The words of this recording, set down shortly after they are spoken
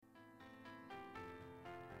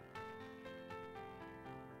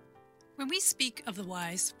When we speak of the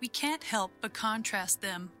wise, we can't help but contrast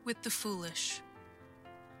them with the foolish.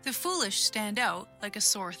 The foolish stand out like a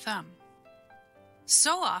sore thumb.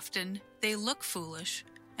 So often, they look foolish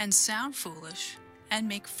and sound foolish and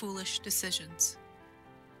make foolish decisions.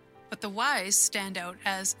 But the wise stand out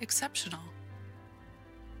as exceptional.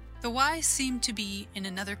 The wise seem to be in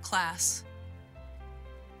another class.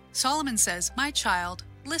 Solomon says, "My child,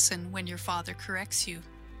 listen when your father corrects you.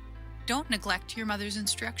 Don't neglect your mother's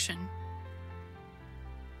instruction.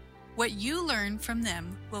 What you learn from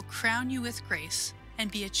them will crown you with grace and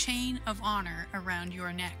be a chain of honor around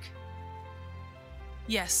your neck."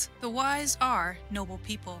 Yes, the wise are noble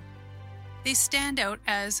people. They stand out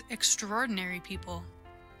as extraordinary people.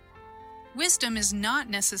 Wisdom is not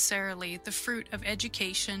necessarily the fruit of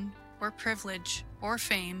education or privilege or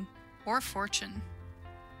fame or fortune.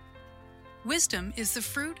 Wisdom is the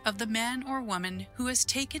fruit of the man or woman who has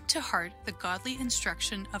taken to heart the godly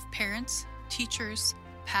instruction of parents, teachers,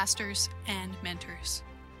 pastors, and mentors.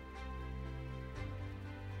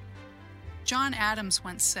 John Adams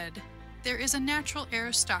once said, "There is a natural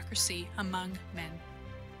aristocracy among men."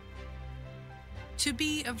 To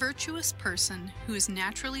be a virtuous person who is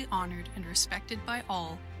naturally honored and respected by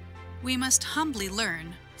all, we must humbly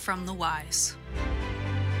learn from the wise.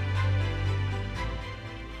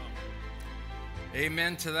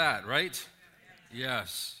 Amen to that, right?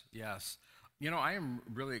 Yes, yes. You know, I am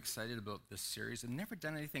really excited about this series. I've never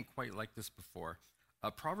done anything quite like this before.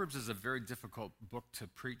 Proverbs is a very difficult book to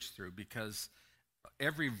preach through because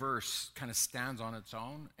every verse kind of stands on its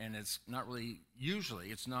own, and it's not really,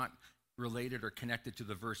 usually, it's not related or connected to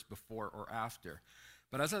the verse before or after.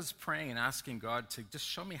 But as I was praying and asking God to just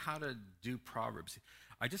show me how to do Proverbs,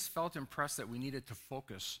 I just felt impressed that we needed to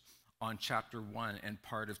focus on chapter 1 and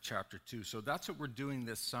part of chapter 2. So that's what we're doing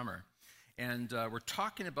this summer. And we're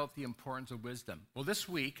talking about the importance of wisdom. Well, this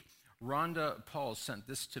week, Rhonda Paul sent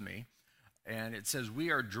this to me, and it says, "We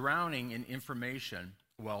are drowning in information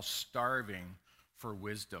while starving for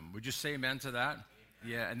wisdom." Would you say amen to that?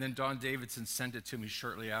 Yeah, and then Don Davidson sent it to me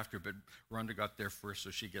shortly after, but Rhonda got there first, so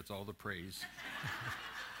she gets all the praise.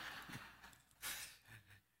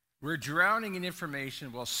 We're drowning in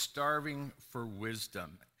information while starving for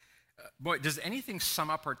wisdom. Boy, does anything sum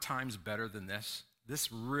up our times better than this?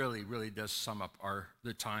 This really, really does sum up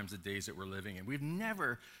the times, the days that we're living in. We've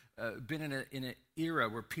never been in an era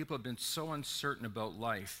where people have been so uncertain about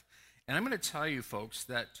life. And I'm going to tell you, folks,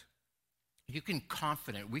 that we can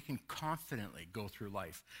confidently go through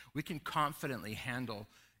life. We can confidently handle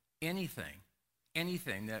anything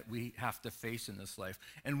that we have to face in this life.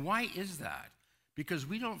 And why is that? Because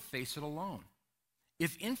we don't face it alone.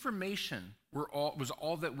 If information was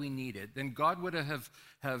all that we needed, then God would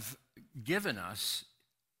have given us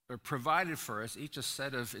or provided for us each a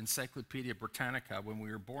set of Encyclopedia Britannica when we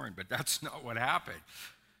were born, but that's not what happened.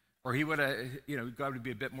 Or he would have, God would be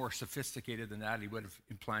a bit more sophisticated than that. He would have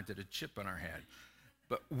implanted a chip on our head.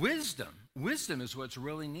 But wisdom is what's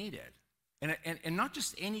really needed. And not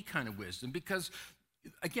just any kind of wisdom, because,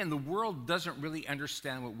 again, the world doesn't really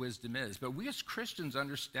understand what wisdom is. But we as Christians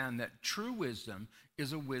understand that true wisdom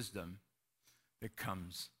is a wisdom that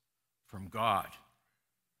comes from God.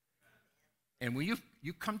 And when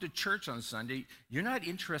you come to church on Sunday, you're not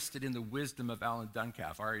interested in the wisdom of Alan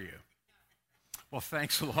Duncalf, are you? Well,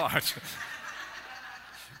 thanks a lot.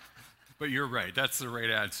 But you're right. That's the right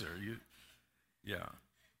answer.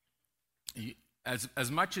 As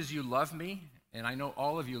much as you love me, and I know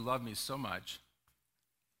all of you love me so much,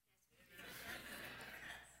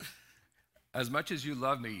 as much as you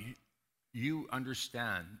love me, you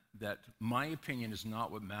understand that my opinion is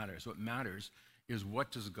not what matters. What matters is,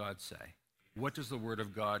 what does God say? What does the Word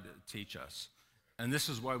of God teach us? And this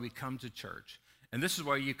is why we come to church. And this is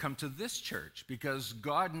why you come to this church, because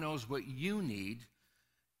God knows what you need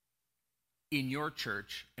in your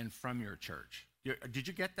church and from your church. Did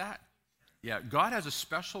you get that? Yeah, God has a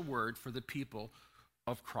special word for the people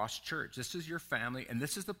of Cross Church. This is your family, and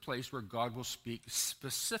this is the place where God will speak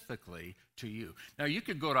specifically to you. Now, you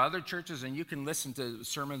could go to other churches and you can listen to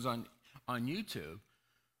sermons on YouTube,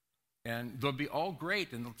 and they'll be all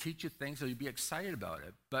great, and they'll teach you things, so you'll be excited about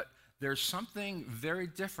it. But there's something very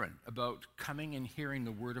different about coming and hearing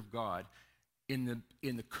the Word of God in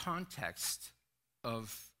the context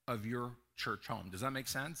of your church home. Does that make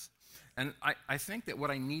sense? And I think that what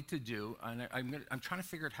I need to do, and I'm trying to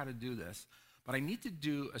figure out how to do this, but I need to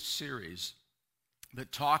do a series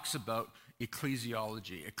that talks about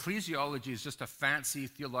ecclesiology. Ecclesiology is just a fancy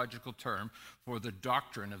theological term for the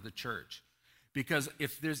doctrine of the church. Because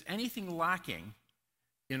if there's anything lacking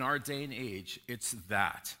in our day and age, it's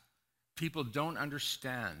that. People don't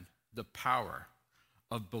understand the power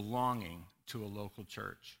of belonging to a local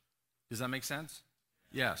church. Does that make sense?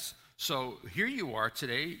 Yes. So here you are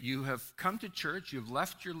today. You have come to church. You've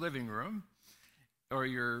left your living room or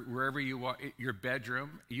wherever you are, your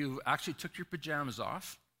bedroom. You actually took your pajamas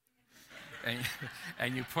off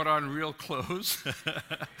and you put on real clothes.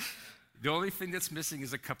 The only thing that's missing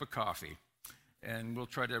is a cup of coffee. And we'll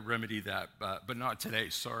try to remedy that, but not today,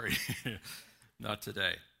 sorry. Not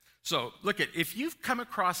today. So, look, if you've come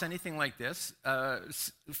across anything like this,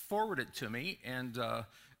 forward it to me, and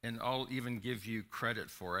I'll even give you credit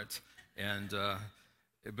for it.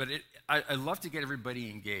 But I love to get everybody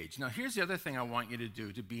engaged. Now, here's the other thing I want you to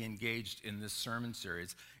do to be engaged in this sermon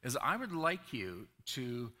series, is I would like you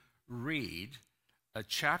to read a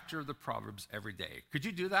chapter of the Proverbs every day. Could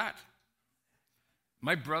you do that?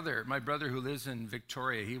 My brother who lives in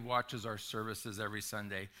Victoria, he watches our services every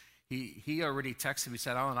Sunday. He already texted me,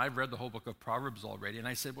 said, Alan, I've read the whole book of Proverbs already. And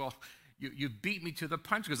I said, well, you beat me to the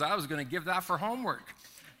punch because I was going to give that for homework.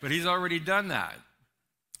 But he's already done that.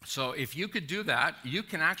 So if you could do that, you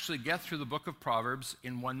can actually get through the book of Proverbs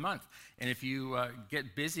in 1 month. And if you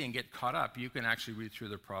get busy and get caught up, you can actually read through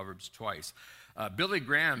the Proverbs twice. Billy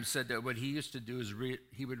Graham said that what he used to do is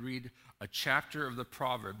he would read a chapter of the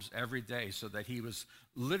Proverbs every day, so that he was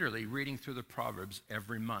literally reading through the Proverbs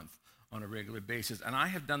every month on a regular basis. And I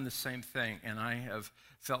have done the same thing, and I have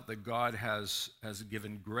felt that God has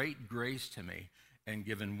given great grace to me and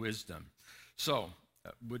given wisdom. So,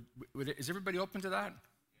 is everybody open to that?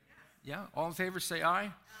 Yeah? All in favor, say aye.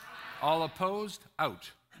 Aye. All opposed,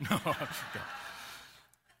 out. No. Okay.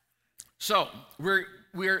 So,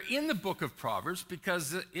 we're in the book of Proverbs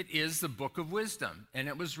because it is the book of wisdom. And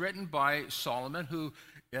it was written by Solomon, who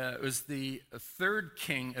was the third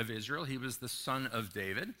king of Israel. He was the son of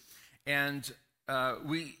David. And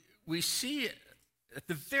we see at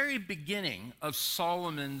the very beginning of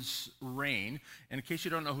Solomon's reign, and in case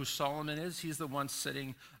you don't know who Solomon is, he's the one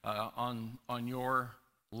sitting on your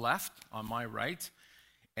left, on my right,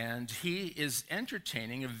 and he is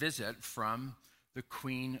entertaining a visit from the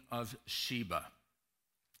Queen of Sheba.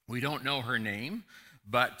 We don't know her name,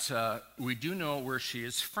 but we do know where she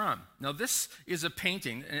is from. Now, this is a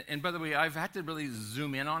painting, and by the way, I've had to really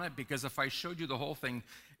zoom in on it because if I showed you the whole thing,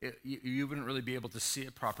 you wouldn't really be able to see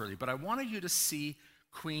it properly. But I wanted you to see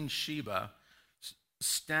Queen Sheba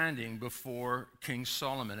standing before King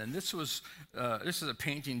Solomon. And this is a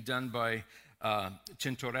painting done by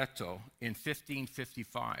Tintoretto in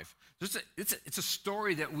 1555. It's a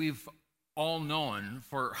story that we've all known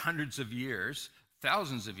for hundreds of years,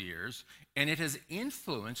 thousands of years, and it has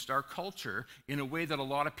influenced our culture in a way that a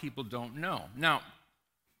lot of people don't know. Now,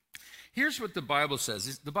 here's what the Bible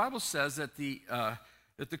says. The Bible says that the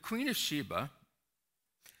Queen of Sheba,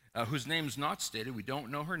 whose name is not stated, we don't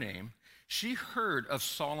know her name, she heard of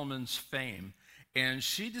Solomon's fame, and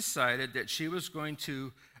she decided that she was going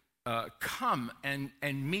to come and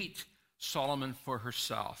meet Solomon for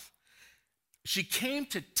herself. She came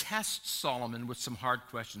to test Solomon with some hard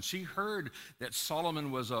questions. She heard that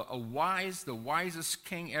Solomon was the wisest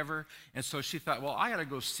king ever, and so she thought, well, I got to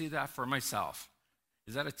go see that for myself.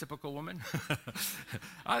 Is that a typical woman?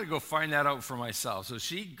 I had to go find that out for myself. So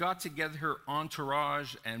she got together her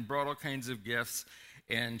entourage and brought all kinds of gifts,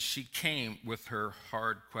 and she came with her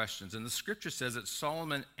hard questions. And the scripture says that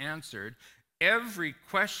Solomon answered every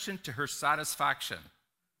question to her satisfaction,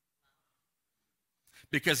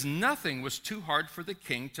 because nothing was too hard for the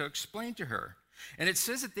king to explain to her. And it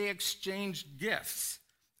says that they exchanged gifts,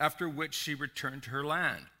 after which she returned to her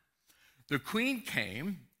land. The queen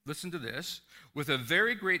came, listen to this, with a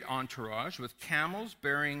very great entourage, with camels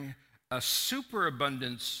bearing a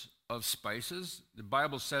superabundance of spices. The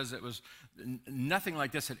Bible says it was nothing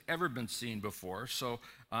like this had ever been seen before. So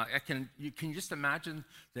you can just imagine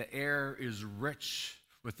the air is rich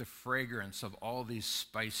with the fragrance of all these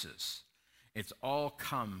spices. It's all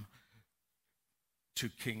come to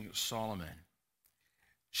King Solomon.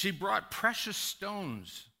 She brought precious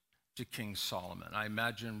stones to King Solomon. I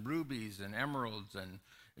imagine rubies and emeralds and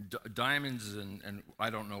diamonds and I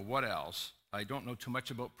don't know what else. I don't know too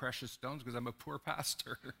much about precious stones because I'm a poor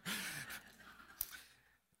pastor.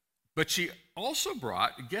 But she also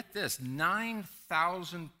brought, get this,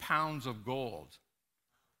 9,000 pounds of gold.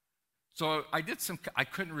 So I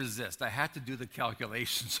couldn't resist. I had to do the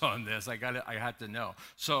calculations on this. I had to know.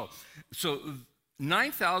 So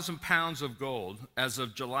 9,000 pounds of gold as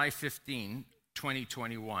of July 15,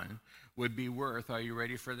 2021 would be worth, are you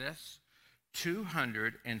ready for this?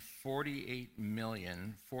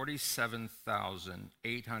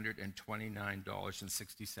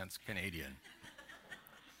 $248,047,829.60 Canadian.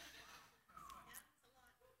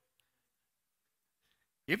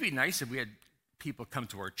 It'd be nice if we had people come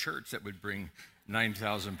to our church that would bring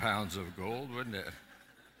 9,000 pounds of gold, wouldn't it?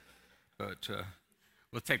 But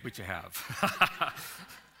we'll take what you have.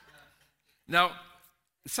 Now,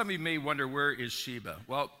 some of you may wonder, where is Sheba?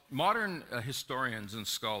 Well, modern historians and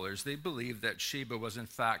scholars, they believe that Sheba was in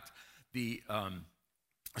fact the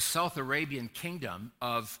South Arabian kingdom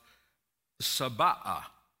of Sabah.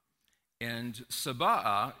 And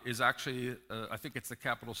Sabah is actually, I think it's the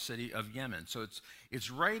capital city of Yemen. So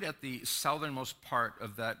it's right at the southernmost part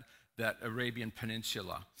of that Arabian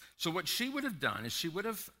peninsula. So what she would have done is she would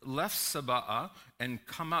have left Sabah and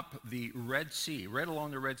come up the Red Sea, right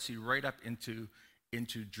along the Red Sea, right up into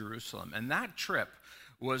Jerusalem. And that trip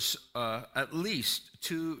was at least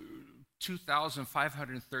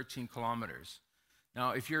 2,513 kilometers.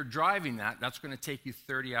 Now, if you're driving that's going to take you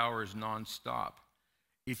 30 hours nonstop.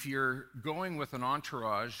 If you're going with an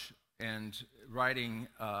entourage and riding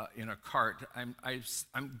in a cart, I'm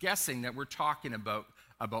guessing that we're talking about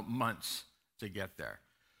months to get there.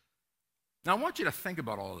 Now, I want you to think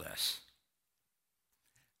about all of this.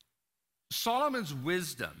 Solomon's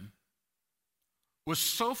wisdom was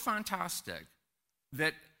so fantastic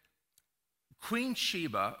that the Queen of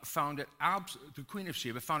Sheba found it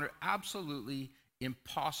absolutely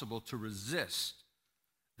impossible to resist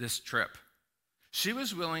this trip. She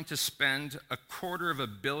was willing to spend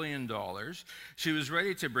 $250 million. She was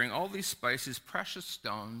ready to bring all these spices, precious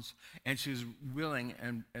stones, and she was willing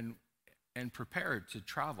and prepared to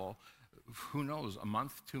travel, who knows, a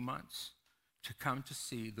month, 2 months, to come to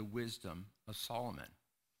see the wisdom of Solomon.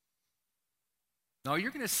 Now,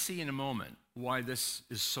 you're going to see in a moment why this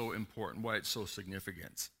is so important, why it's so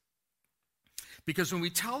significant. Because when we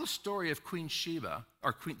tell the story of Queen Sheba,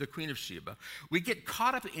 or the Queen of Sheba, we get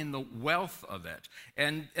caught up in the wealth of it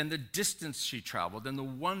and the distance she traveled and the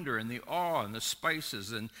wonder and the awe and the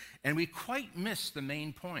spices, and we quite miss the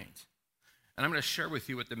main point. And I'm going to share with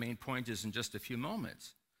you what the main point is in just a few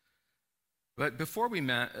moments. But before we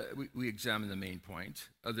examine the main point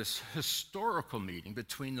of this historical meeting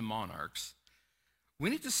between the monarchs, we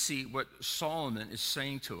need to see what Solomon is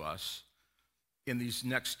saying to us in these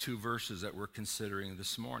next two verses that we're considering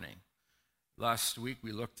this morning. Last week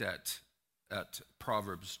we looked at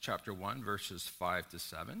Proverbs chapter 1, verses 5 to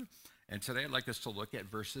 7. And today I'd like us to look at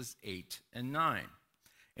verses 8 and 9.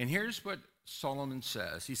 And here's what Solomon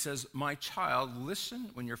says. He says, "My child, listen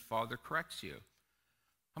when your father corrects you."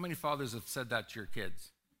 How many fathers have said that to your kids?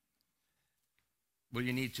 Well,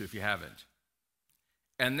 you need to if you haven't.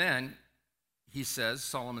 And then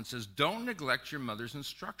Solomon says, "Don't neglect your mother's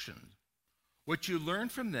instructions. What you learn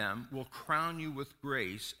from them will crown you with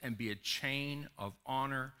grace and be a chain of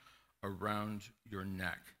honor around your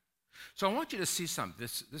neck." So I want you to see something.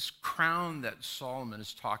 This crown that Solomon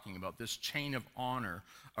is talking about, this chain of honor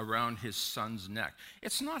around his son's neck.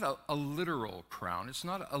 It's not a literal crown. It's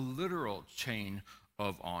not a literal chain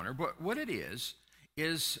of honor. But what it is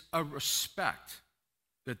a respect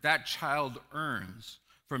that child earns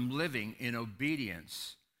from living in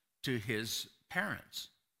obedience to his parents.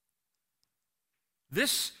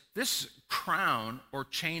 This crown or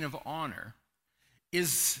chain of honor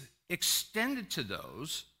is extended to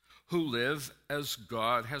those who live as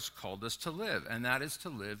God has called us to live, and that is to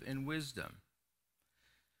live in wisdom.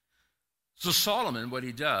 So Solomon, what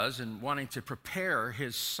he does in wanting to prepare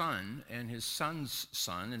his son and his son's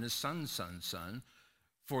son and his son's son's son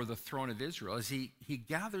for the throne of Israel, is he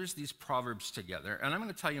gathers these proverbs together. And I'm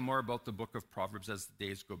going to tell you more about the book of Proverbs as the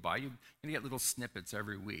days go by. You're going to get little snippets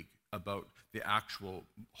every week about the actual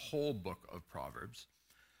whole book of Proverbs.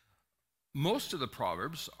 Most of the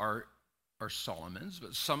Proverbs are Solomon's,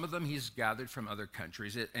 but some of them he's gathered from other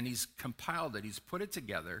countries, and he's compiled it, he's put it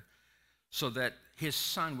together so that his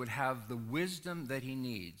son would have the wisdom that he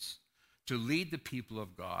needs to lead the people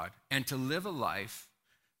of God and to live a life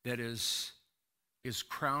that is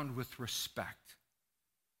crowned with respect.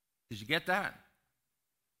 Did you get that?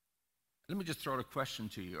 Let me just throw out a question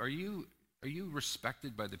to you. Are you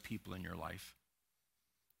respected by the people in your life?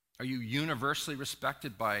 Are you universally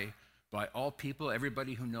respected by all people?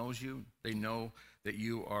 Everybody who knows you, they know that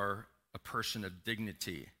you are a person of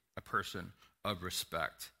dignity, a person of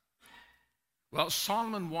respect. Well,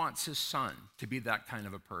 Solomon wants his son to be that kind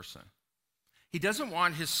of a person. He doesn't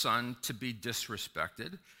want his son to be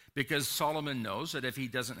disrespected, because Solomon knows that if he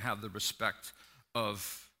doesn't have the respect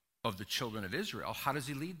of the children of Israel, how does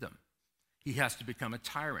he lead them? He has to become a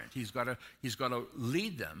tyrant. He's got to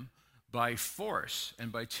lead them by force and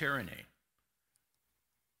by tyranny.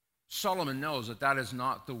 Solomon knows that is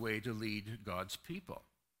not the way to lead God's people.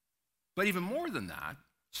 But even more than that,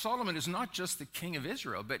 Solomon is not just the king of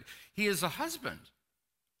Israel, but he is a husband,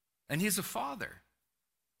 and he's a father.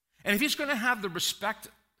 And if he's going to have the respect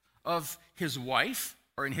of his wife,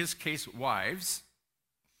 or in his case, wives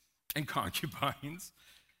and concubines,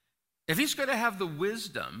 if he's going to have the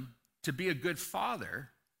wisdom to be a good father,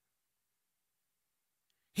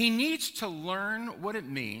 he needs to learn what it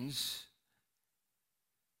means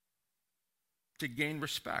to gain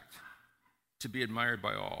respect, to be admired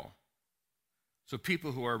by all. So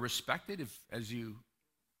people who are respected,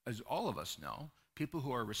 as all of us know, people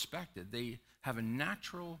who are respected, they have a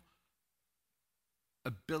natural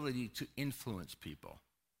ability to influence people.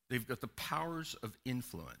 They've got the powers of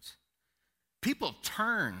influence. People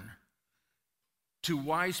turn to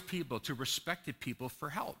wise people, to respected people for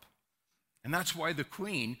help. And that's why the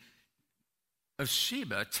Queen of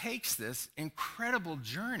Sheba takes this incredible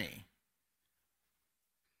journey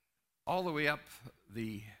all the way up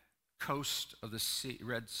the coast of the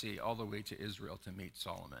Red Sea, all the way to Israel to meet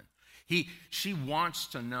Solomon. She wants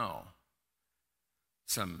to know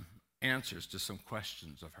some answers to some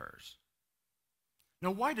questions of hers. Now,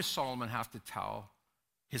 why does Solomon have to tell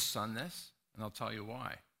his son this? And I'll tell you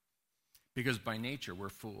why. Because by nature, we're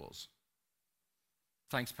fools.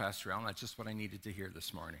 Thanks, Pastor Allen. That's just what I needed to hear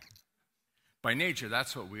this morning. By nature,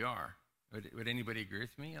 that's what we are. Would anybody agree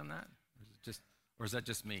with me on that? Or is that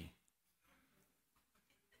just me?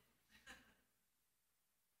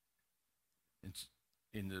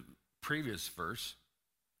 In the previous verse,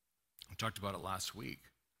 we talked about it last week,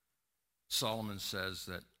 Solomon says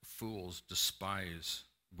that fools despise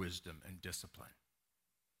wisdom and discipline.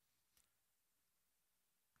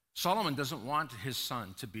 Solomon doesn't want his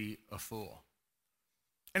son to be a fool.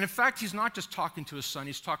 And in fact, he's not just talking to his son,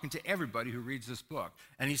 he's talking to everybody who reads this book.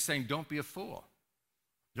 And he's saying, don't be a fool.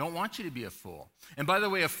 I don't want you to be a fool. And by the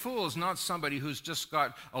way, a fool is not somebody who's just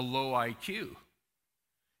got a low IQ.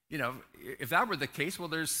 You know, if that were the case, well,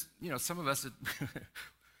 there's, some of us that,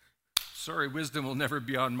 sorry, wisdom will never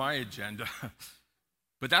be on my agenda.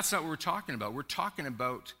 But that's not what we're talking about. We're talking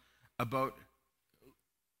about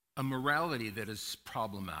a morality that is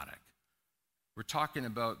problematic. We're talking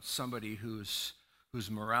about somebody whose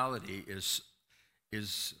morality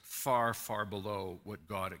is far, far below what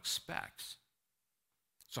God expects.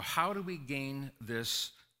 So how do we gain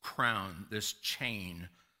this crown, this chain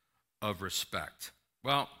of respect?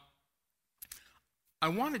 Well, I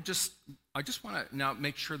just want to now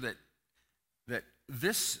make sure that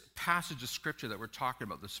this passage of scripture that we're talking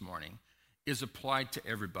about this morning is applied to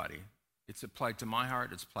everybody. It's applied to my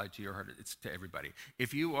heart, it's applied to your heart, it's to everybody.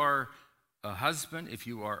 If you are a husband, if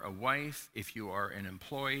you are a wife, if you are an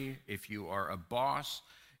employee, if you are a boss,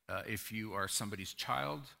 if you are somebody's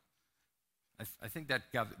child, I think that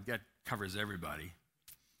covers everybody.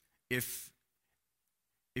 If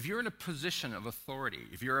you're in a position of authority,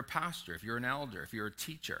 if you're a pastor, if you're an elder, if you're a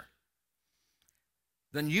teacher,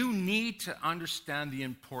 then you need to understand the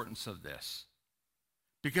importance of this.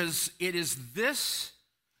 Because it is this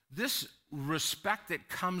respect that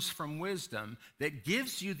comes from wisdom that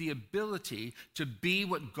gives you the ability to be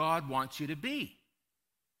what God wants you to be.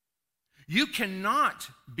 You cannot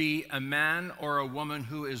be a man or a woman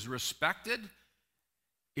who is respected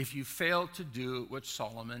if you fail to do what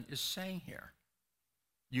Solomon is saying here.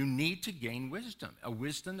 You need to gain wisdom, a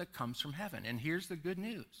wisdom that comes from heaven. And here's the good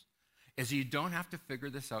news, is you don't have to figure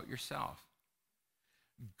this out yourself.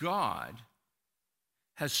 God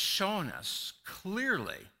has shown us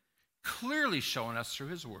clearly shown us through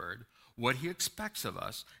his word what he expects of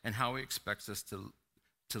us and how he expects us to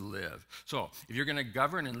live. So if you're going to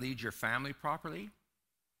govern and lead your family properly,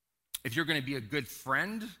 if you're going to be a good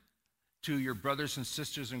friend to your brothers and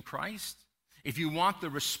sisters in Christ, if you want the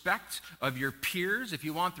respect of your peers, if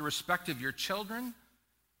you want the respect of your children,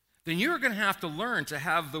 then you're going to have to learn to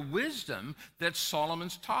have the wisdom that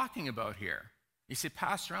Solomon's talking about here. You say,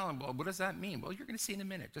 Pastor Allen, well, what does that mean? Well, you're going to see in a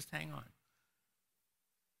minute. Just hang on.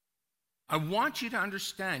 I want you to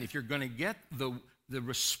understand, if you're going to get the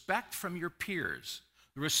respect from your peers,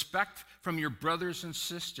 the respect from your brothers and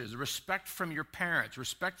sisters, the respect from your parents,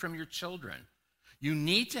 respect from your children, you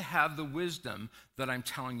need to have the wisdom that I'm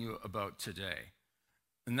telling you about today.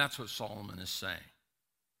 And that's what Solomon is saying.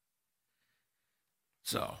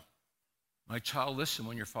 So, my child, listen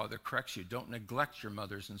when your father corrects you. Don't neglect your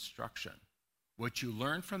mother's instruction. What you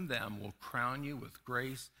learn from them will crown you with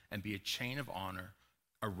grace and be a chain of honor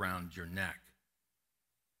around your neck.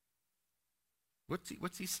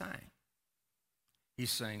 What's he saying?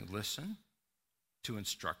 He's saying, listen to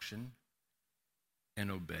instruction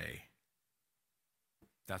and obey.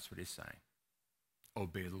 That's what he's saying.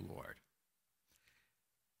 Obey the Lord.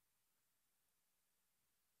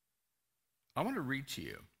 I want to read to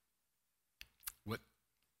you what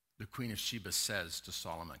the Queen of Sheba says to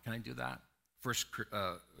Solomon. Can I do that 1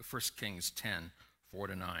 Kings 10,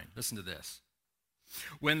 4-9. Listen to this.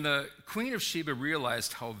 When the queen of Sheba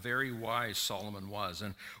realized how very wise Solomon was,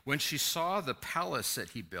 and when she saw the palace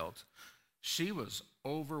that he built, she was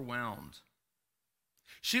overwhelmed.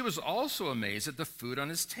 She was also amazed at the food on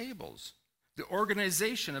his tables, the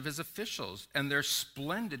organization of his officials, and their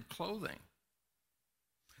splendid clothing,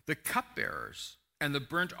 the cupbearers, and the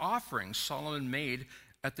burnt offerings Solomon made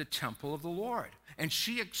at the temple of the Lord. And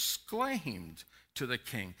she exclaimed to the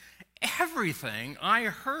king, "Everything I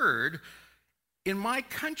heard in my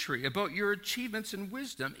country about your achievements and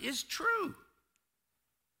wisdom is true."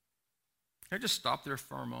 Can I just stop there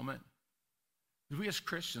for a moment? We as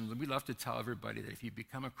Christians, we love to tell everybody that if you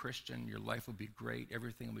become a Christian, your life will be great,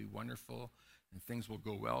 everything will be wonderful, and things will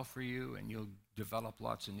go well for you, and you'll develop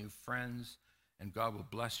lots of new friends, and God will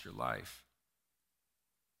bless your life.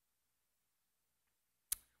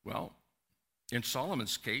 Well, in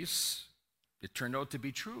Solomon's case, it turned out to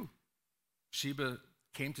be true. Sheba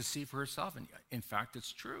came to see for herself, and in fact,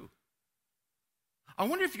 it's true. I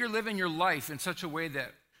wonder if you're living your life in such a way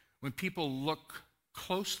that when people look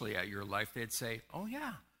closely at your life, they'd say, "Oh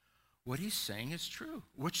yeah, what he's saying is true.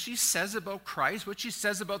 What she says about Christ, what she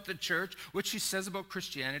says about the church, what she says about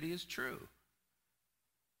Christianity is true."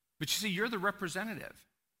 But you see, you're the representative.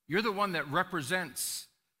 You're the one that represents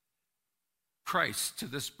Christ to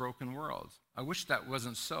this broken world. I wish that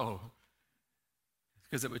wasn't so,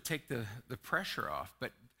 because it would take the pressure off.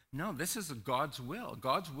 But no, this is God's will.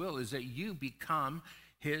 God's will is that you become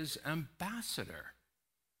his ambassador.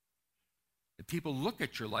 That people look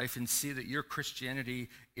at your life and see that your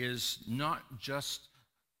Christianity is not just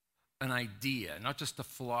an idea, not just a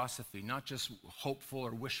philosophy, not just hopeful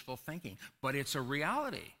or wishful thinking, but it's a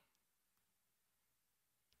reality.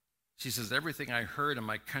 She says, "Everything I heard in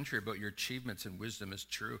my country about your achievements and wisdom is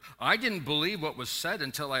true. I didn't believe what was said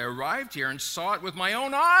until I arrived here and saw it with my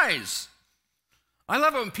own eyes." I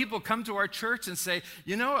love it when people come to our church and say,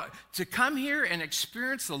 "You know, to come here and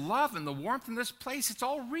experience the love and the warmth in this place, it's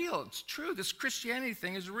all real. It's true. This Christianity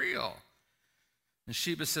thing is real." And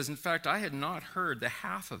Sheba says, "In fact, I had not heard the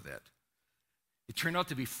half of it." It turned out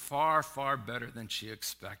to be far, far better than she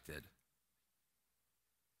expected.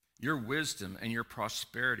 Your wisdom and your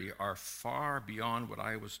prosperity are far beyond what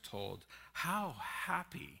I was told. How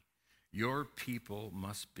happy your people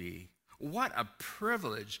must be. What a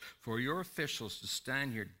privilege for your officials to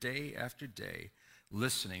stand here day after day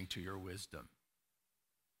listening to your wisdom.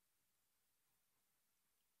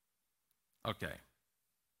 Okay.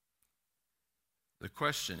 The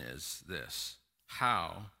question is this: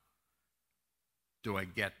 how do I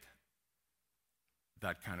get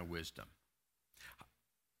that kind of wisdom?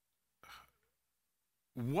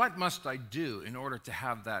 What must I do in order to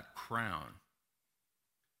have that crown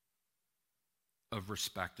of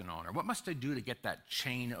respect and honor? What must I do to get that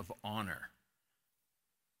chain of honor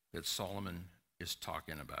that Solomon is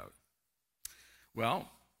talking about?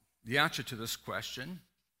 Well, the answer to this question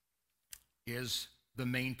is the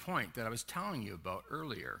main point that I was telling you about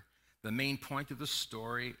earlier, the main point of the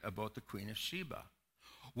story about the Queen of Sheba.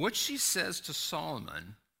 What she says to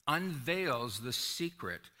Solomon unveils the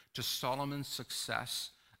secret to Solomon's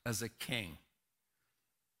success as a king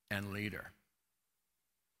and leader.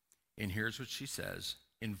 And here's what she says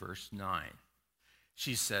in verse 9.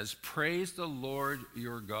 She says, "Praise the Lord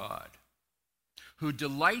your God, who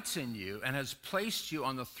delights in you and has placed you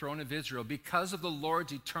on the throne of Israel. Because of the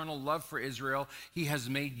Lord's eternal love for Israel, he has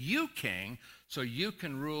made you king so you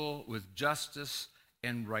can rule with justice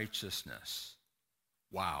and righteousness."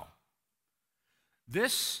 Wow.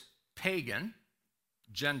 This pagan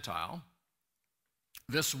Gentile,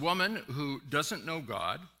 this woman who doesn't know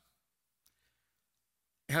God,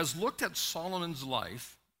 has looked at Solomon's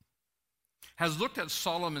life, has looked at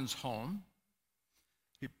Solomon's home,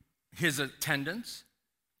 his attendance,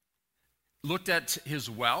 looked at his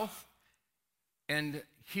wealth, and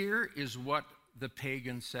here is what the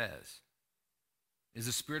pagan says. Is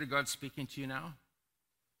the Spirit of God speaking to you now?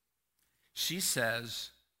 She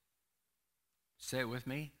says, say it with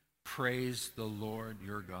me, "Praise the Lord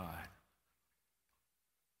your God."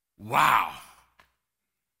 Wow.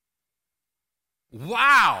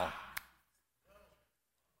 Wow.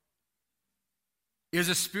 Is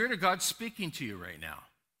the Spirit of God speaking to you right now?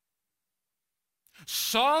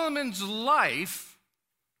 Solomon's life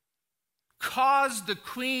caused the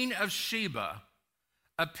Queen of Sheba,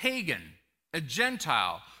 a pagan, a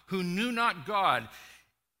Gentile who knew not God,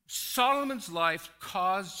 Solomon's life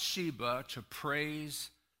caused Sheba to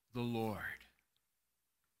praise the Lord.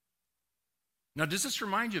 Now, does this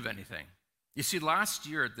remind you of anything? You see, last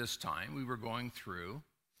year at this time, we were going through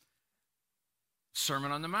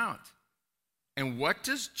Sermon on the Mount. And what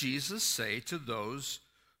does Jesus say to those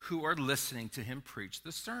who are listening to him preach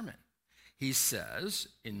the sermon? He says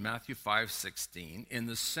in Matthew 5:16, in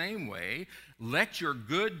the same way, let your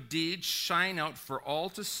good deeds shine out for all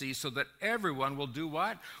to see so that everyone will do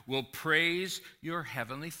what? Will praise your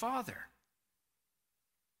heavenly Father.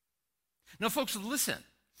 Now, folks, listen.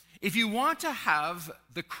 If you want to have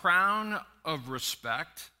the crown of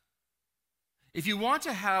respect, if you want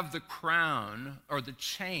to have the crown or the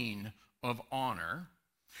chain of honor,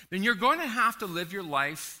 then you're going to have to live your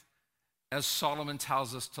life as Solomon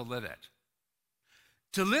tells us to live it.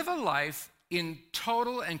 To live a life in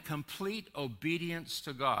total and complete obedience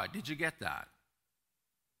to God. Did you get that?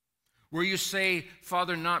 Where you say,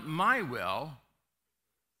 Father, not my will,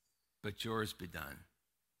 but yours be done.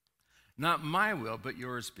 Not my will, but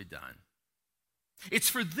yours be done. It's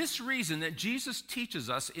for this reason that Jesus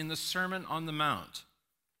teaches us in the Sermon on the Mount.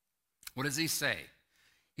 What does he say?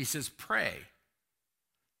 He says, pray,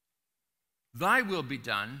 thy will be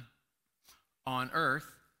done on earth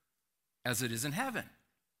as it is in heaven.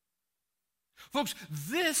 Folks,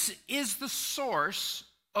 this is the source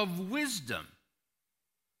of wisdom.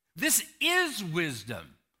 This is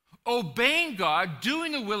wisdom. Obeying God,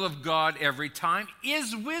 doing the will of God every time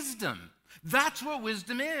is wisdom. That's what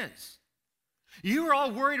wisdom is. You were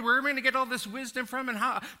all worried, where am I going to get all this wisdom from? And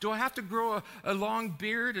how do I have to grow a long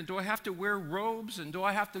beard? And do I have to wear robes? And do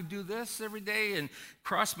I have to do this every day and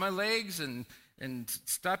cross my legs and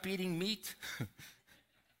stop eating meat?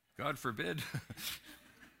 God forbid.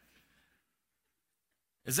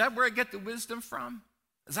 Is that where I get the wisdom from?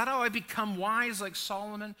 Is that how I become wise like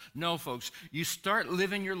Solomon? No, folks. You start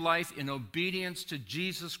living your life in obedience to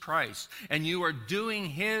Jesus Christ, and you are doing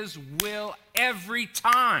his will every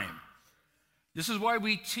time. This is why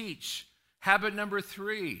we teach habit number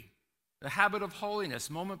 3, the habit of holiness,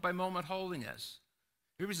 moment by moment holiness.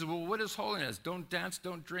 Everybody says, well, what is holiness? Don't dance,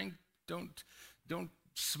 don't drink, don't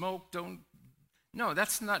smoke, don't. No,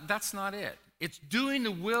 that's not it. It's doing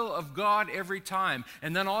the will of God every time.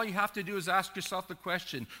 And then all you have to do is ask yourself the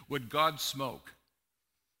question, would God smoke?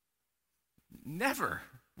 Never.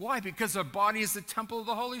 Why? Because our body is the temple of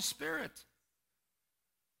the Holy Spirit.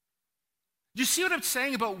 Do you see what I'm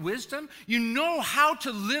saying about wisdom? You know how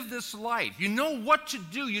to live this life. You know what to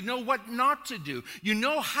do. You know what not to do. You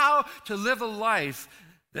know how to live a life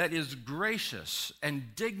that is gracious and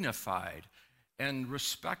dignified and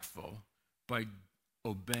respectful by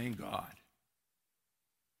obeying God.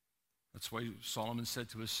 That's why Solomon said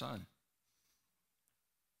to his son,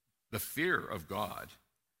 the fear of God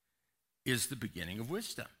is the beginning of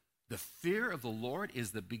wisdom. The fear of the Lord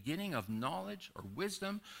is the beginning of knowledge or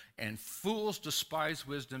wisdom, and fools despise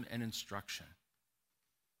wisdom and instruction.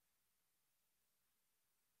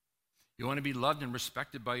 You want to be loved and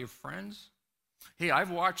respected by your friends? Hey,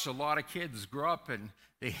 I've watched a lot of kids grow up and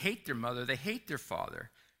they hate their mother, they hate their father.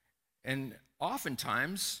 And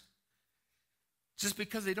oftentimes, just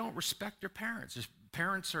because they don't respect their parents. Just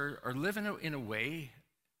parents are living in a way,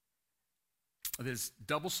 there's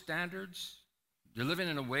double standards. They're living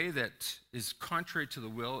in a way that is contrary to the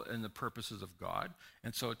will and the purposes of God.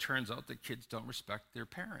 And so it turns out that kids don't respect their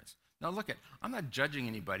parents. Now look I'm not judging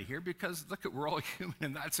anybody here because we're all human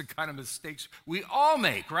and that's the kind of mistakes we all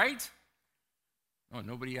make, right? Oh,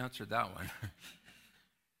 nobody answered that one.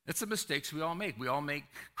 It's the mistakes we all make. We all make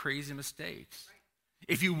crazy mistakes.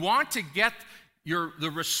 If you want to get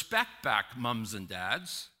the respect back, mums and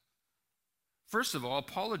dads, first of all,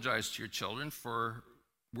 apologize to your children for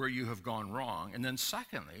where you have gone wrong. And then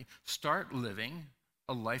secondly, start living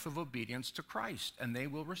a life of obedience to Christ, and they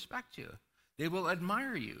will respect you. They will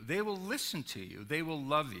admire you. They will listen to you. They will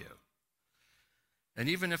love you. And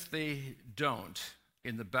even if they don't,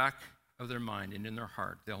 in the back of their mind and in their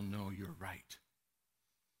heart, they'll know you're right.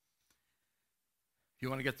 You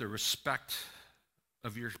want to get the respect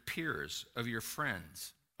of your peers, of your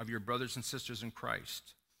friends, of your brothers and sisters in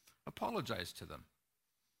Christ. Apologize to them.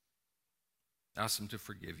 Ask them to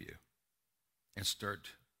forgive you and start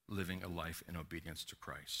living a life in obedience to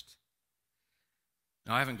Christ.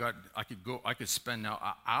 Now, I could spend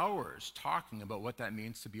now hours talking about what that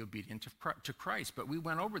means to be obedient to Christ, but we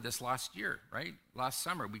went over this last year, right? Last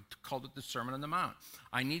summer, we called it the Sermon on the Mount.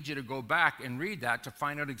 I need you to go back and read that to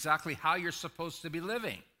find out exactly how you're supposed to be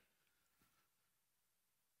living.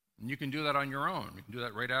 And you can do that on your own. You can do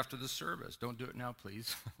that right after the service. Don't do it now,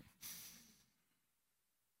 please.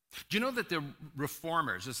 Do you know that the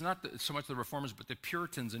Reformers, it's not so much the Reformers, but the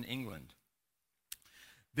Puritans in England,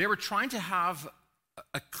 they were trying to have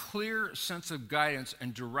a clear sense of guidance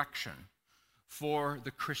and direction for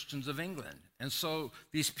the Christians of England. And so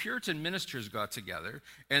these Puritan ministers got together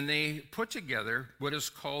and they put together what is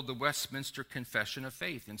called the Westminster Confession of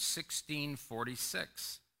Faith in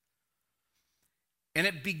 1646. And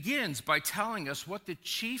it begins by telling us what the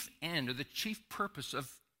chief end or the chief purpose of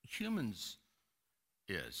humans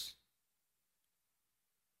is.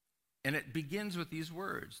 And it begins with these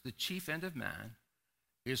words: the chief end of man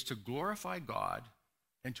is to glorify God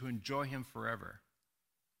and to enjoy him forever.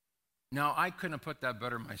 Now, I couldn't have put that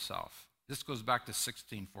better myself. This goes back to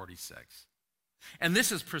 1646. And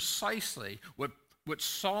this is precisely what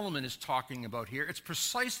Solomon is talking about here. It's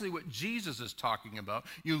precisely what Jesus is talking about.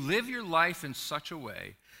 You live your life in such a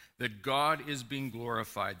way that God is being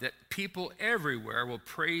glorified, that people everywhere will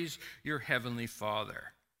praise your heavenly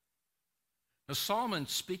Father. Now,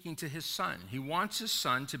 Solomon's speaking to his son. He wants his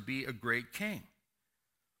son to be a great king.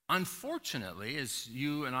 Unfortunately, as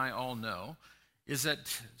you and I all know, is that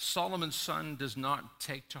Solomon's son does not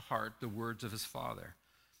take to heart the words of his father.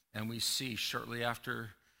 And we see shortly after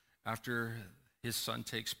his son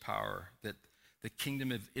takes power that the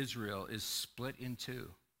kingdom of Israel is split in two.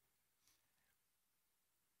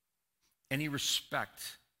 Any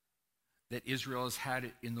respect that Israel has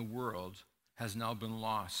had in the world has now been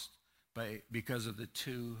lost because of the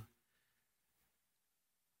two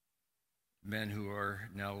men who are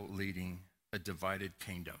now leading a divided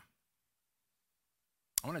kingdom.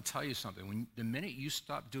 I want to tell you something. The minute you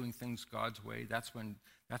stop doing things God's way, that's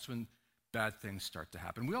when bad things start to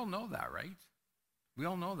happen. We all know that, right? We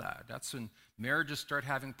all know that. That's when marriages start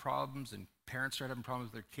having problems, and parents start having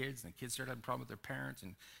problems with their kids, and kids start having problems with their parents,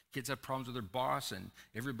 and kids have problems with their boss, and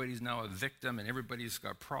everybody's now a victim, and everybody's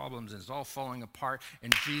got problems, and it's all falling apart.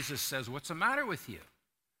 And Jesus says, "What's the matter with you?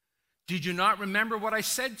 Did you not remember what I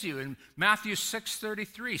said to you in Matthew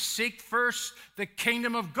 6:33? Seek first the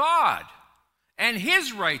kingdom of God and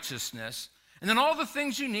his righteousness, and then all the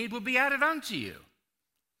things you need will be added unto you."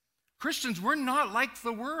 Christians, we're not like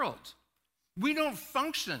the world. We don't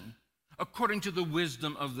function according to the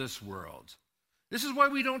wisdom of this world. This is why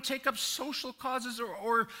we don't take up social causes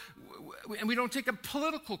and we don't take up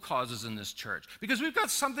political causes in this church, because we've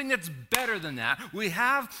got something that's better than that. We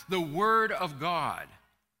have the Word of God.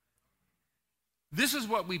 This is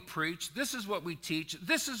what we preach. This is what we teach.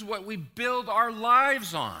 This is what we build our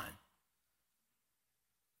lives on.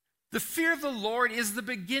 The fear of the Lord is the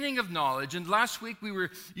beginning of knowledge. And last week we were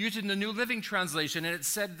using the New Living Translation, and it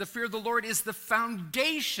said the fear of the Lord is the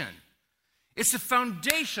foundation. It's the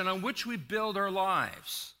foundation on which we build our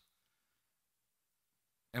lives.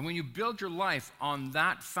 And when you build your life on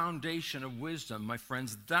that foundation of wisdom, my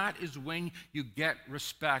friends, that is when you get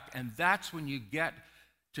respect, and that's when you get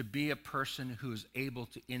to be a person who is able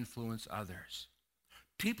to influence others.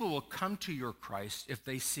 People will come to your Christ if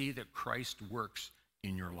they see that Christ works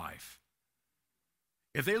in your life.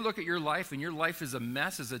 If they look at your life and your life is a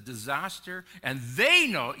mess, is a disaster, and they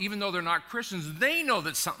know, even though they're not Christians, they know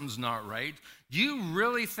that something's not right, do you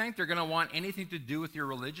really think they're going to want anything to do with your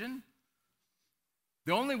religion?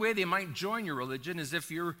 The only way they might join your religion is if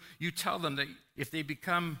you tell them that if they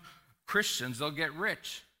become Christians, they'll get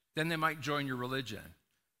rich. Then they might join your religion.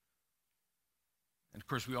 And of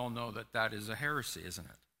course, we all know that that is a heresy, isn't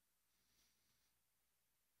it?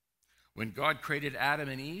 When God created Adam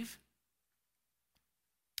and Eve,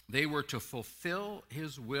 they were to fulfill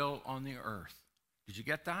his will on the earth. Did you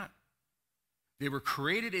get that? They were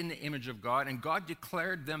created in the image of God, and God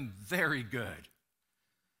declared them very good.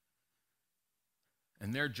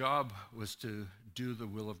 And their job was to do the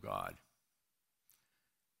will of God.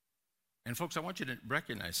 And folks, I want you to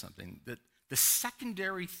recognize something, that the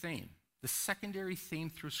secondary theme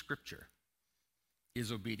through Scripture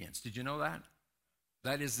is obedience. Did you know that?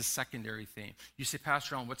 That is the secondary theme. You say,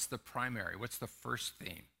 Pastor Alan, what's the primary? What's the first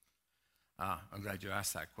theme? I'm glad you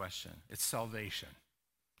asked that question. It's salvation,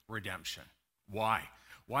 redemption. Why?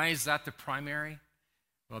 Why is that the primary?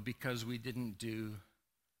 Well, because we didn't do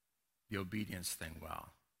the obedience thing well.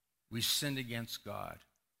 We sinned against God.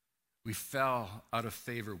 We fell out of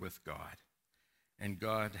favor with God. And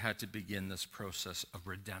God had to begin this process of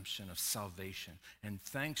redemption, of salvation. And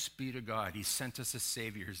thanks be to God, he sent us a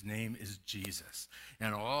Savior. His name is Jesus.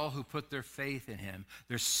 And all who put their faith in him,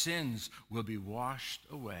 their sins will be washed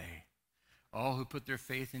away. All who put their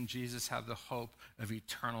faith in Jesus have the hope of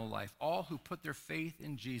eternal life. All who put their faith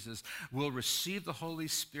in Jesus will receive the Holy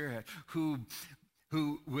Spirit, who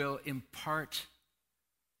will impart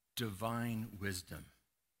divine wisdom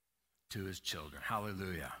to his children.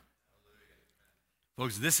 Hallelujah.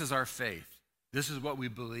 Folks, this is our faith. This is what we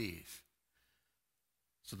believe.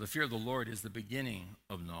 So the fear of the Lord is the beginning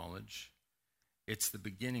of knowledge. It's the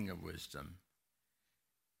beginning of wisdom.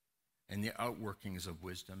 and the outworkings of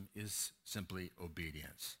wisdom is simply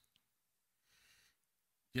obedience.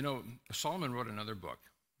 You know, Solomon wrote another book.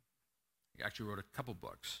 He actually wrote a couple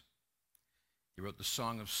books. He wrote the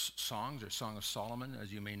Song of Songs, or Song of Solomon,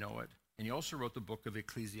 as you may know it. And he also wrote the book of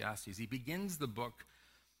Ecclesiastes. He begins the book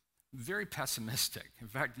very pessimistic. In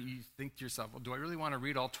fact, you think to yourself, well, do I really want to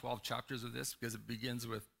read all 12 chapters of this? Because it begins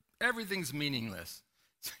with, everything's meaningless.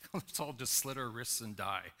 Let's all just slit our wrists and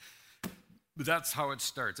die. But that's how it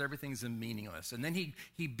starts. Everything's meaningless. And then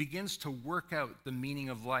he begins to work out the meaning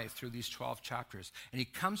of life through these 12 chapters. And he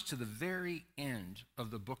comes to the very end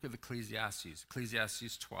of the book of Ecclesiastes,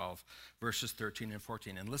 Ecclesiastes 12, verses 13 and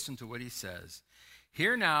 14. And listen to what he says.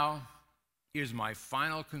 Here now is my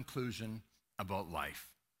final conclusion about life.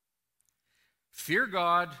 Fear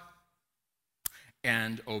God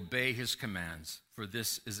and obey his commands, for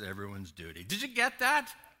this is everyone's duty. Did you get that?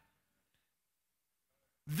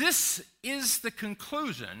 This is the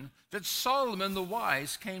conclusion that Solomon the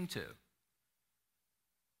wise came to.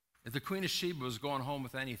 If the Queen of Sheba was going home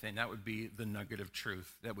with anything, that would be the nugget of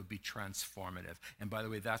truth. That would be transformative. And by the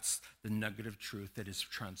way, that's the nugget of truth that is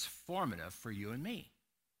transformative for you and me.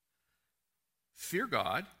 Fear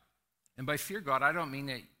God. And by fear God, I don't mean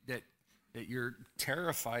that you're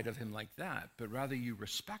terrified of him like that, but rather you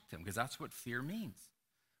respect him, because that's what fear means.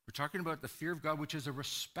 We're talking about the fear of God, which is a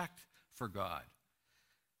respect for God.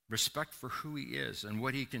 Respect for who he is and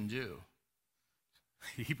what he can do.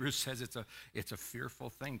 Hebrews says it's a fearful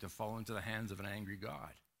thing to fall into the hands of an angry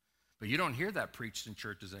God. But you don't hear that preached in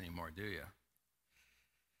churches anymore, do you?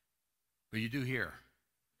 But you do hear.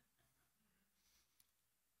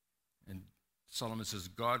 And Solomon says,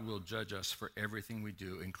 God will judge us for everything we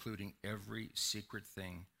do, including every secret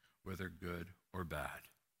thing, whether good or bad.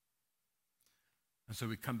 And so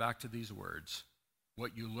we come back to these words.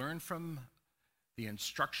 What you learn from the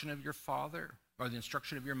instruction of your father, or the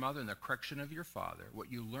instruction of your mother, and the correction of your father,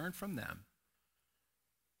 what you learn from them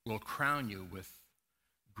will crown you with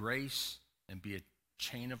grace and be a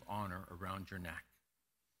chain of honor around your neck.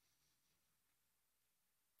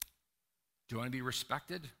 Do you want to be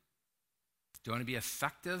respected? Do you want to be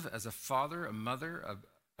effective as a father, a mother,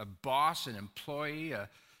 a boss, an employee,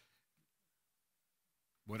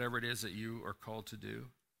 whatever it is that you are called to do?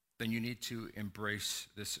 Then you need to embrace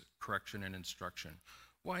this correction and instruction.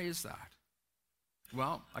 Why is that?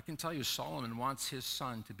 Well, I can tell you Solomon wants his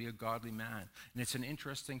son to be a godly man. And it's an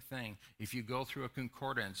interesting thing. If you go through a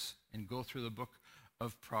concordance and go through the book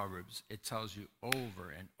of Proverbs, it tells you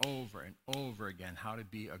over and over and over again how to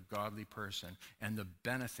be a godly person and the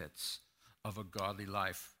benefits of a godly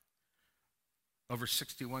life. Over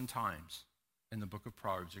 61 times in the book of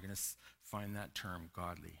Proverbs, you're going to find that term,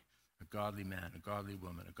 godly. A godly man, a godly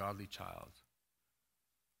woman, a godly child.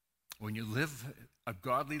 When you live a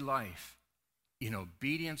godly life in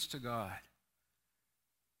obedience to God,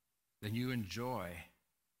 then you enjoy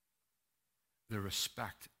the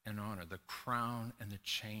respect and honor, the crown and the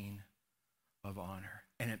chain of honor.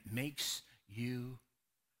 And it makes you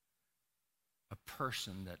a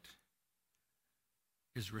person that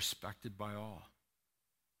is respected by all.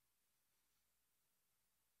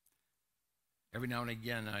 Every now and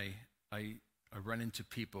again, I run into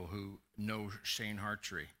people who know Shane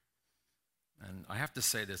Hartree. And I have to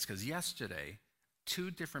say this because yesterday,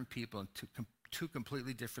 two different people in two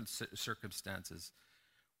completely different circumstances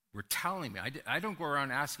were telling me. I don't go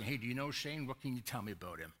around asking, hey, do you know Shane? What can you tell me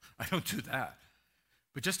about him? I don't do that.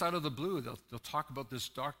 But just out of the blue, they'll talk about this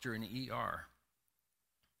doctor in ER.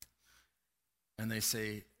 And they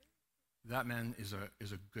say, that man is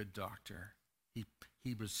a good doctor.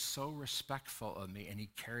 He was so respectful of me, and he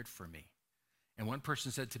cared for me. And one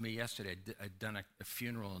person said to me yesterday, I'd done a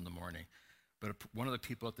funeral in the morning, but one of the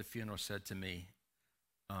people at the funeral said to me,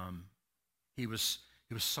 he was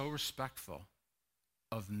so respectful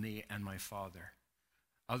of me and my father.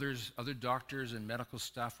 Other doctors and medical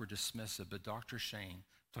staff were dismissive, but Dr. Shane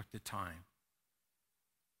took the time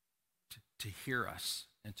to hear us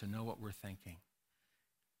and to know what we're thinking.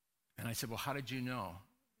 And I said, well, how did you know?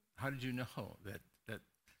 How did you know that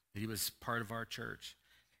he was part of our church?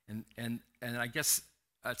 And I guess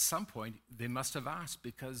at some point they must have asked,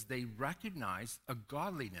 because they recognized a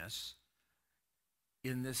godliness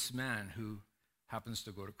in this man who happens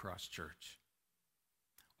to go to Cross Church.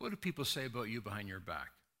 What do people say about you behind your back?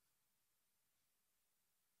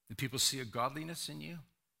 Do people see a godliness in you?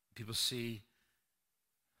 Do people see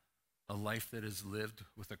a life that is lived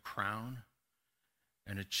with a crown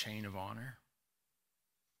and a chain of honor?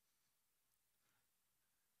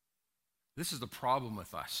 This is the problem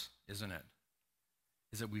with us, isn't it?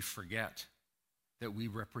 Is that we forget that we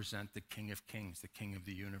represent the King of Kings, the King of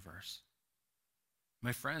the universe.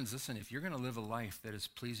 My friends, listen, if you're going to live a life that is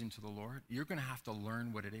pleasing to the Lord, you're going to have to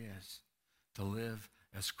learn what it is to live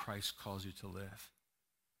as Christ calls you to live.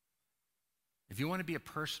 If you want to be a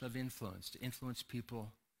person of influence, to influence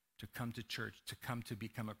people to come to church, to come to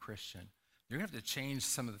become a Christian, you're going to have to change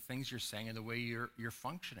some of the things you're saying and the way you're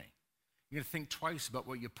functioning. You're going to think twice about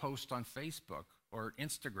what you post on Facebook or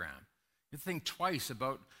Instagram. You think twice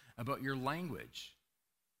about your language.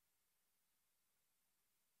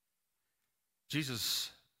 Jesus,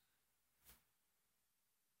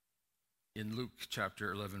 in Luke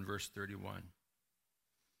chapter 11, verse 31,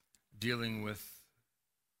 dealing with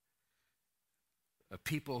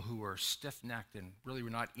people who were stiff-necked and really were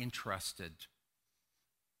not interested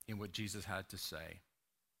in what Jesus had to say.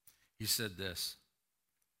 He said this.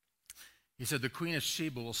 He said, the Queen of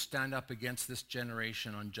Sheba will stand up against this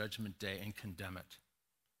generation on Judgment Day and condemn it.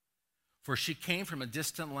 For she came from a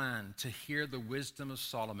distant land to hear the wisdom of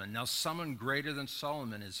Solomon. Now someone greater than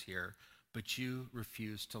Solomon is here, but you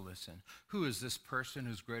refuse to listen. Who is this person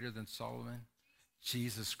who's greater than Solomon?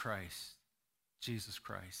 Jesus Christ. Jesus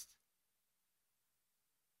Christ.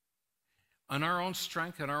 On our own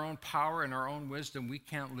strength and our own power and our own wisdom, we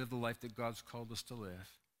can't live the life that God's called us to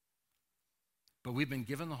live. But we've been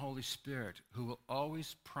given the Holy Spirit who will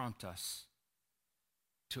always prompt us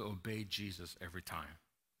to obey Jesus every time.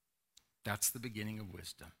 That's the beginning of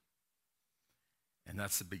wisdom. And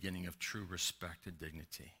that's the beginning of true respect and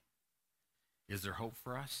dignity. Is there hope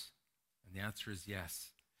for us? And the answer is yes,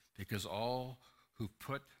 because all who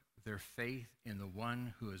put their faith in the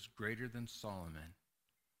one who is greater than Solomon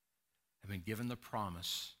have been given the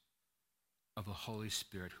promise of the Holy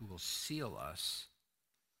Spirit who will seal us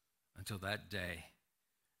until that day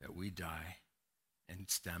that we die and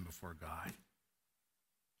stand before God.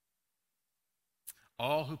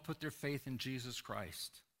 All who put their faith in Jesus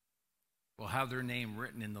Christ will have their name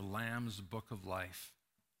written in the Lamb's book of life.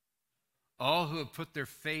 All who have put their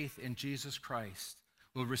faith in Jesus Christ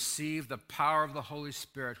will receive the power of the Holy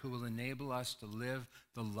Spirit who will enable us to live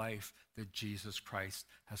the life that Jesus Christ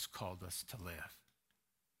has called us to live.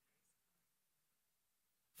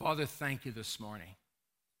 Father, thank you this morning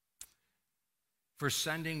for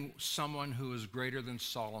sending someone who is greater than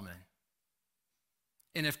Solomon.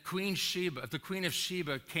 And if the Queen of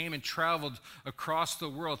Sheba came and traveled across the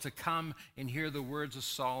world to come and hear the words of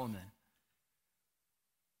Solomon,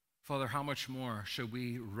 Father, how much more should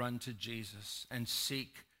we run to Jesus and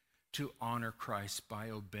seek to honor Christ by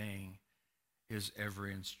obeying his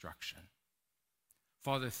every instruction?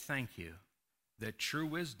 Father, thank you that true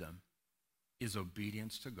wisdom is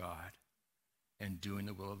obedience to God and doing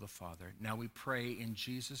the will of the Father. Now we pray in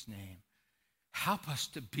Jesus' name, help us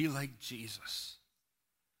to be like Jesus.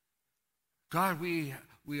 God, we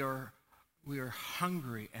are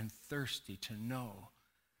hungry and thirsty to know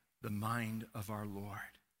the mind of our Lord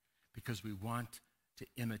because we want to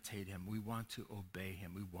imitate him. We want to obey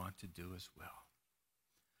him. We want to do his will.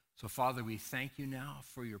 So, Father, we thank you now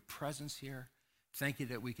for your presence here. Thank you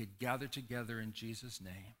that we could gather together in Jesus'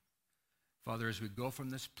 name. Father, as we go from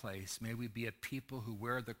this place, may we be a people who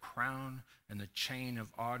wear the crown and the chain of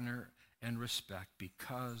honor and respect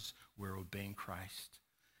because we're obeying Christ.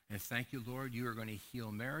 And thank you, Lord, you are going to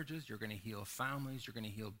heal marriages, you're going to heal families, you're going to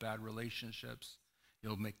heal bad relationships.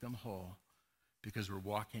 You'll make them whole because we're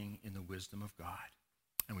walking in the wisdom of God.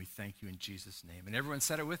 And we thank you in Jesus' name. And everyone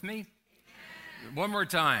said it with me? Amen. One more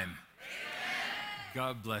time. Amen.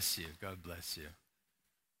 God bless you. God bless you.